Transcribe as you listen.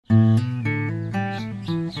Hi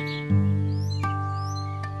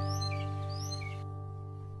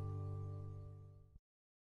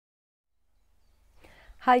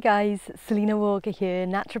guys, Selena Walker here,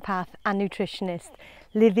 naturopath and nutritionist,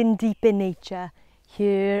 living deep in nature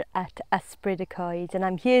here at Ysbryd y Coed, and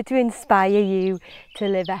I'm here to inspire you to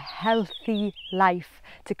live a healthy life,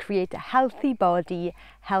 to create a healthy body,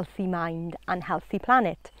 healthy mind and healthy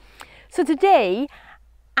planet. So today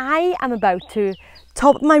I am about to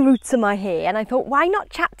top my roots in my hair, and I thought, why not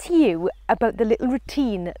chat to you about the little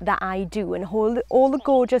routine that I do and all the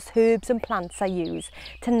gorgeous herbs and plants I use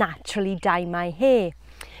to naturally dye my hair.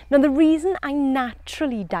 Now, the reason I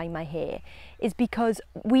naturally dye my hair is because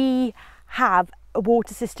we have a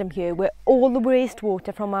water system here where all the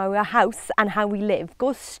wastewater from our house and how we live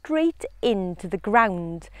goes straight into the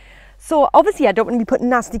ground. So obviously I don't want to be putting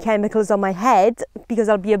nasty chemicals on my head because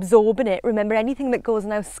I'll be absorbing it. Remember, anything that goes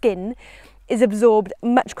in our skin is absorbed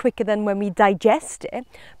much quicker than when we digest it.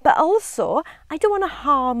 But also, I don't want to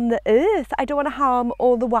harm the earth. I don't want to harm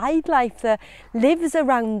all the wildlife that lives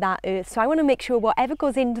around that earth. So I want to make sure whatever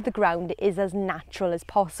goes into the ground is as natural as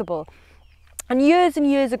possible. And years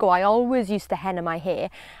ago, I always used to henna my hair,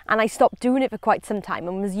 and I stopped doing it for quite some time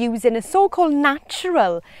and was using a so-called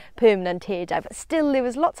natural permanent hair dye. But still, there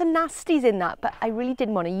was lots of nasties in that, but I really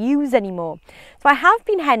didn't want to use anymore. So I have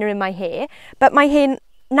been hennaing my hair, but my hair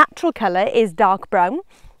natural colour is dark brown.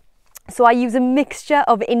 So I use a mixture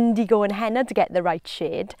of indigo and henna to get the right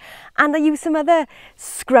shade, and I use some other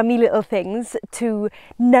scrummy little things to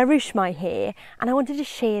nourish my hair, and I wanted to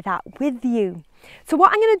share that with you. So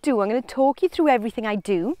what I'm going to do, I'm going to talk you through everything I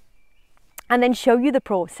do and then show you the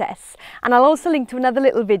process, and I'll also link to another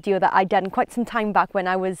little video that I done quite some time back when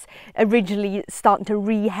I was originally starting to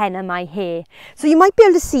re-henna my hair. So you might be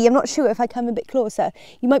able to see, I'm not sure if I come a bit closer,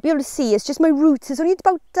 you might be able to see it's just my roots. It's only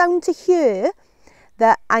about down to here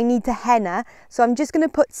that I need to henna, so I'm just going to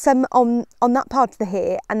put some on that part of the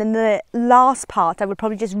hair, and then the last part I would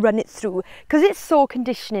probably just run it through because it's so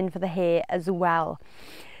conditioning for the hair as well.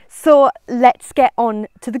 So let's get on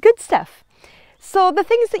to the good stuff. So the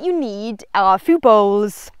things that you need are a few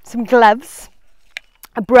bowls, some gloves,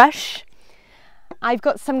 a brush. I've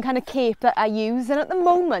got some kind of cape that I use, and at the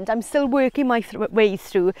moment I'm still working my way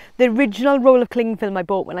through the original roll of cling film I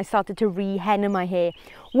bought when I started to re-henna my hair.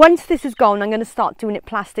 Once this is gone, I'm going to start doing it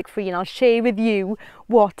plastic free, and I'll share with you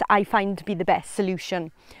what I find to be the best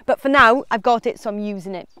solution. But for now, I've got it, so I'm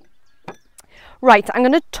using it. Right, I'm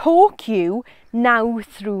going to talk you now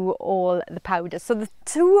through all the powders. So the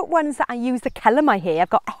two ones that I use to colour my hair, I've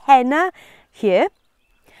got henna here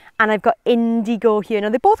and I've got indigo here. Now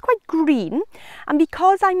they're both quite green, and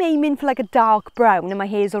because I'm aiming for like a dark brown, and my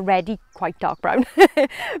hair is already quite dark brown,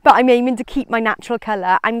 but I'm aiming to keep my natural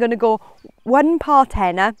colour, I'm going to go 1 part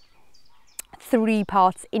henna, 3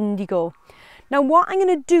 parts indigo. Now what I'm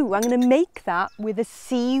going to do, I'm going to make that with a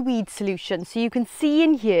seaweed solution. So you can see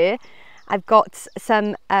in here I've got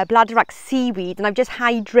some bladderwrack seaweed, and I've just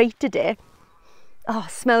hydrated it. Oh,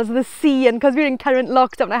 smells of the sea, and because we're in current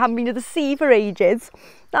lockdown, I haven't been to the sea for ages.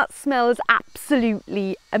 That smells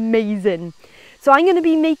absolutely amazing. So I'm going to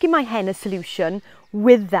be making my henna solution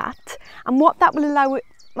with that, and what that will allow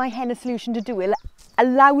my henna solution to do, will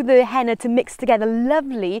allow the henna to mix together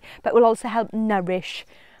lovely, but will also help nourish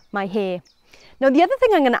my hair. Now the other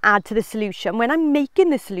thing I'm going to add to the solution, when I'm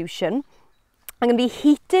making the solution, I'm going to be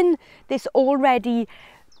heating this already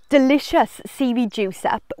delicious seaweed juice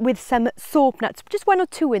up with some soap nuts, just 1 or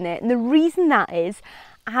 2 in it. And the reason that is,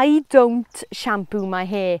 I don't shampoo my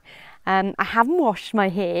hair. I haven't washed my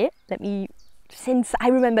hair, since I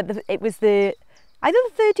remember it was either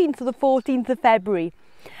the 13th or the 14th of February.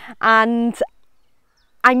 And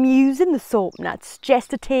I'm using the soap nuts just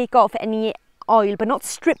to take off any oil, but not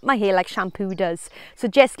strip my hair like shampoo does. So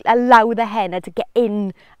just allow the henna to get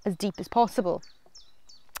in as deep as possible.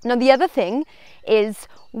 Now the other thing is,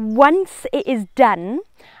 once it is done,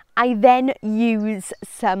 I then use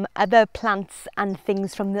some other plants and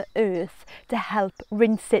things from the earth to help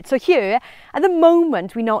rinse it. So here, at the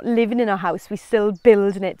moment, we're not living in a house, we're still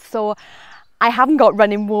building it. So I haven't got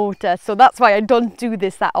running water, so that's why I don't do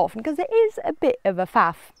this that often, because it is a bit of a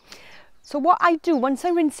faff. So what I do, once I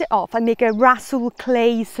rinse it off, I make a rasul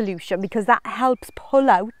clay solution, because that helps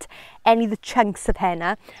pull out any of the chunks of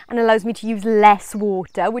henna and allows me to use less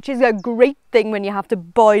water, which is a great thing when you have to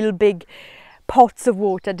boil big pots of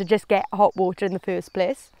water to just get hot water in the first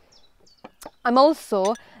place. I'm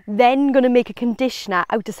also then going to make a conditioner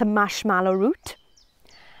out of some marshmallow root.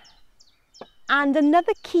 And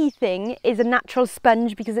another key thing is a natural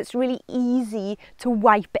sponge, because it's really easy to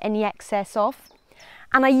wipe any excess off.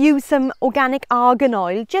 And I use some organic argan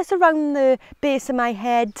oil just around the base of my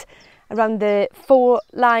head, around the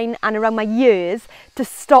foreline and around my ears to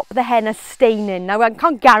stop the henna staining. Now I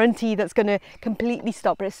can't guarantee that's going to completely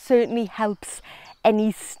stop, but it certainly helps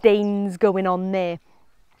any stains going on there.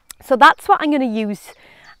 So that's what I'm going to use,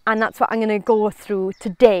 and that's what I'm going to go through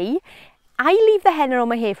today. I leave the henna on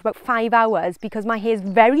my hair for about 5 hours because my hair is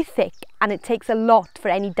very thick and it takes a lot for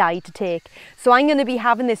any dye to take. So I'm going to be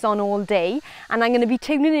having this on all day, and I'm going to be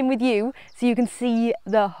tuning in with you so you can see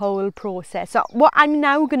the whole process. So what I'm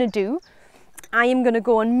now going to do, I am going to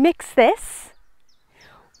go and mix this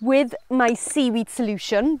with my seaweed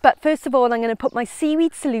solution. But first of all, I'm going to put my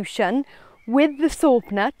seaweed solution with the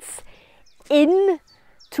soap nuts into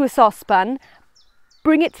a saucepan,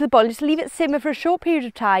 bring it to the boil, just leave it simmer for a short period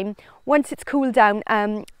of time. Once it's cooled down,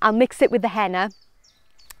 I'll mix it with the henna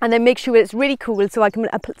and then make sure it's really cool so I can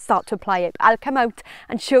start to apply it. I'll come out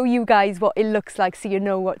and show you guys what it looks like so you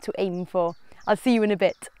know what to aim for. I'll see you in a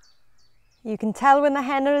bit. You can tell when the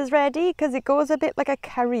henna is ready because it goes a bit like a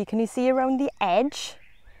curry. Can you see around the edge?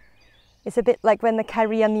 It's a bit like when the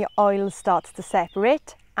curry and the oil starts to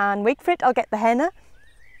separate. And wait for it, I'll get the henna.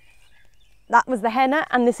 That was the henna,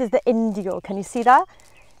 and this is the indigo. Can you see that?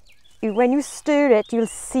 When you stir it, you'll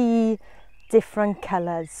see different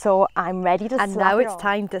colours. So I'm ready to slap it on. And now it's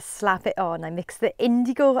time to slap it on. I mix the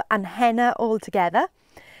indigo and henna all together.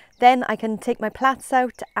 Then I can take my plaits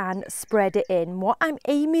out and spread it in. What I'm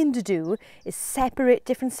aiming to do is separate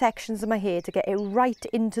different sections of my hair to get it right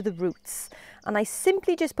into the roots. And I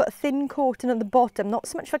simply just put a thin coating at the bottom, not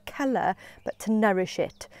so much for colour, but to nourish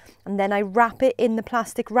it. And then I wrap it in the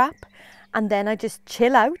plastic wrap, and then I just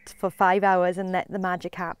chill out for 5 hours and let the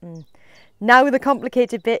magic happen. Now the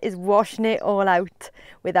complicated bit is washing it all out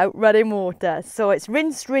without running water. So it's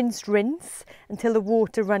rinse, rinse, rinse until the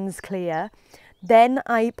water runs clear. Then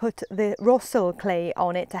I put the Rossel clay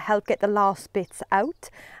on it to help get the last bits out,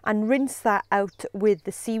 and rinse that out with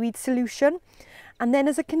the seaweed solution. And then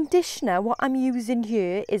as a conditioner, what I'm using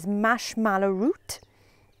here is marshmallow root.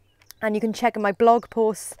 And you can check in my blog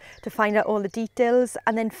posts to find out all the details.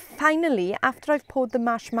 And then finally, after I've poured the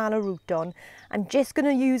marshmallow root on, I'm just going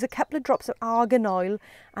to use a couple of drops of argan oil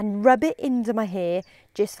and rub it into my hair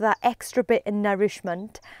just for that extra bit of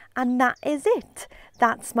nourishment. And that is it.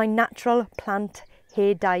 That's my natural plant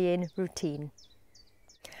hair dyeing routine.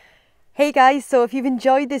 Hey guys, so if you've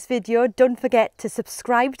enjoyed this video, don't forget to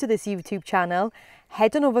subscribe to this YouTube channel.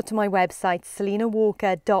 Head on over to my website,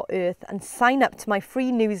 selinawalker.earth, and sign up to my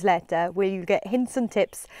free newsletter where you'll get hints and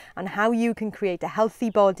tips on how you can create a healthy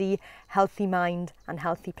body, healthy mind and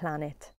healthy planet.